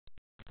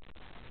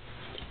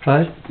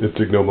Hi, it's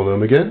Ignoble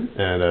Gnome again,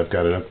 and I've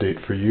got an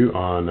update for you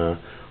on one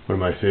of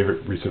my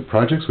favorite recent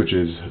projects, which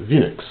is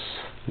Venux.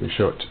 Let me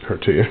show her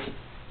to you.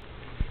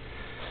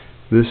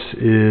 This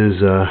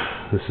is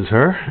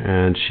her,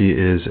 and she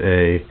is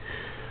a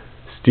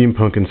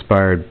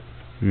steampunk-inspired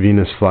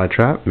Venus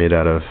flytrap made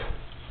out of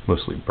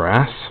mostly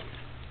brass.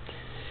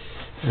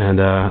 And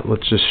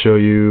let's just show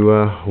you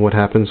what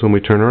happens when we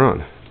turn her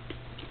on.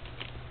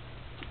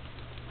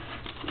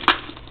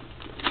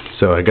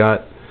 So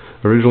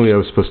originally I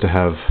was supposed to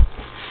have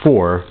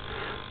 4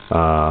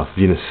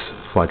 Venus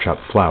flytrap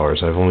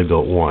flowers. I've only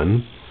built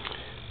 1,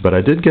 but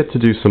I did get to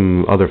do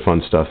some other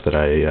fun stuff that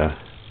I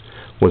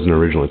wasn't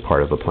originally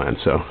part of the plan.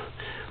 So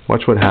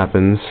watch what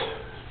happens.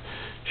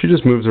 She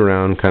just moves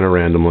around kind of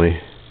randomly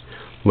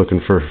looking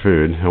for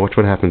food. Now watch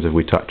what happens if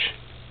we touch.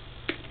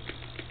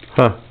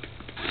 Huh.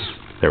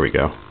 There we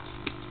go.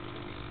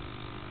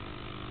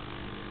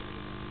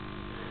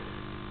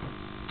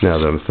 Now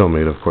that I'm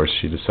filming it, of course,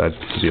 she decides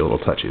to be a little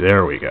touchy.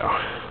 There we go.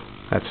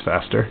 That's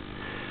faster.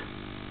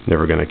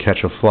 Never going to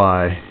catch a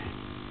fly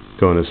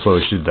going as slow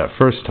as she did that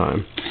first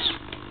time.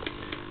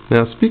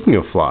 Now, speaking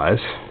of flies,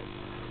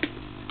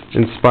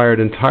 inspired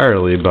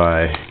entirely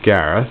by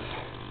Gareth,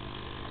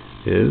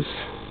 is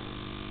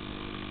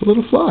a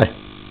little fly.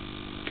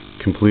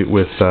 Complete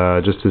with,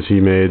 just as he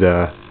made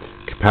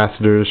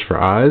capacitors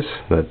for eyes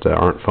that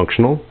aren't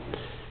functional.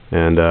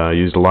 And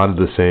used a lot of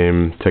the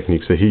same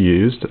techniques that he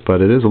used,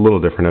 but it is a little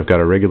different. I've got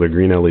a regular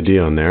green LED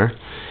on there,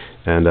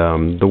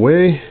 and the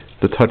way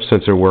the touch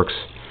sensor works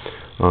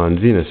on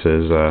Venux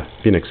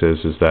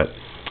is that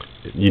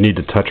you need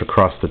to touch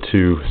across the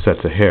 2 sets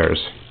of hairs.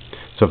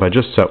 So if I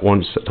just touch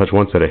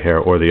one set of hair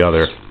or the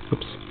other,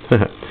 oops,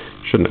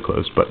 shouldn't have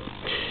closed, but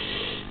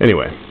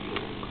anyway,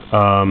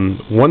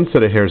 one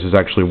set of hairs is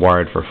actually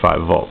wired for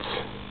 5 volts.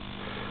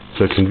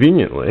 So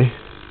conveniently,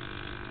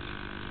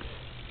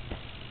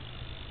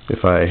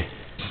 if I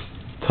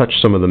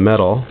touch some of the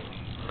metal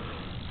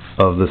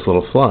of this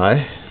little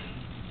fly,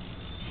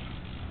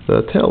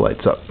 the tail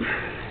lights up.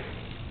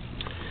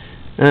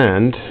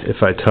 And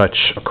if I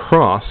touch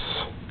across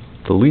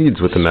the leads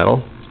with the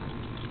metal,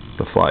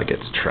 the fly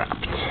gets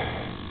trapped.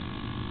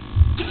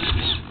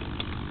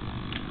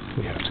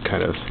 We have to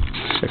kind of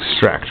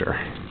extract her.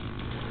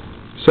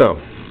 So,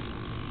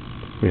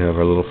 we have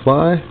our little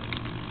fly.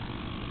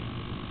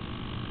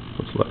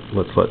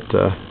 Let's let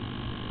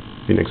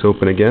Venux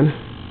open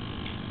again.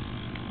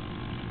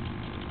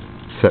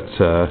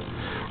 Sets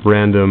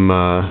random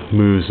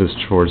moves as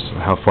towards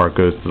how far it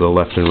goes to the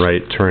left and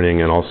right,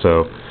 turning, and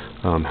also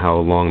how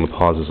long the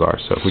pauses are.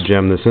 So if we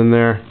jam this in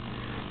there,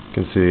 you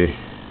can see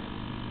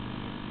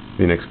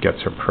Venux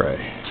gets her prey.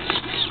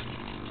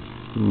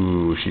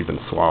 Ooh, she even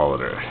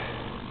swallowed her.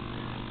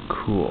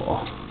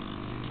 Cool.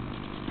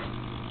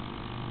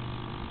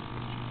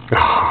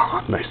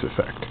 Ah, nice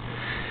effect.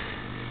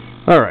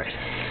 Alright,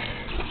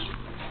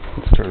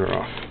 let's turn her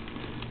off.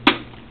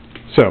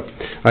 So,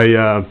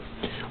 I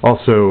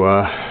also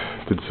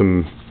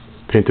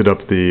painted up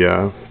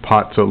the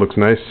pot so it looks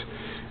nice,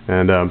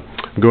 and I'm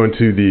going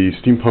to the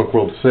Steampunk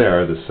World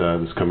Fair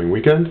this coming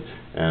weekend,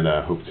 and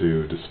hope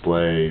to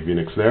display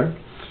Venux there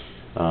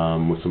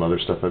with some other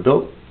stuff I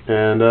built.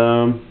 And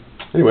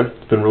anyway,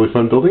 it's been really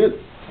fun building it.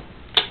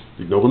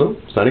 Ignoble Gnome,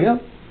 signing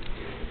out.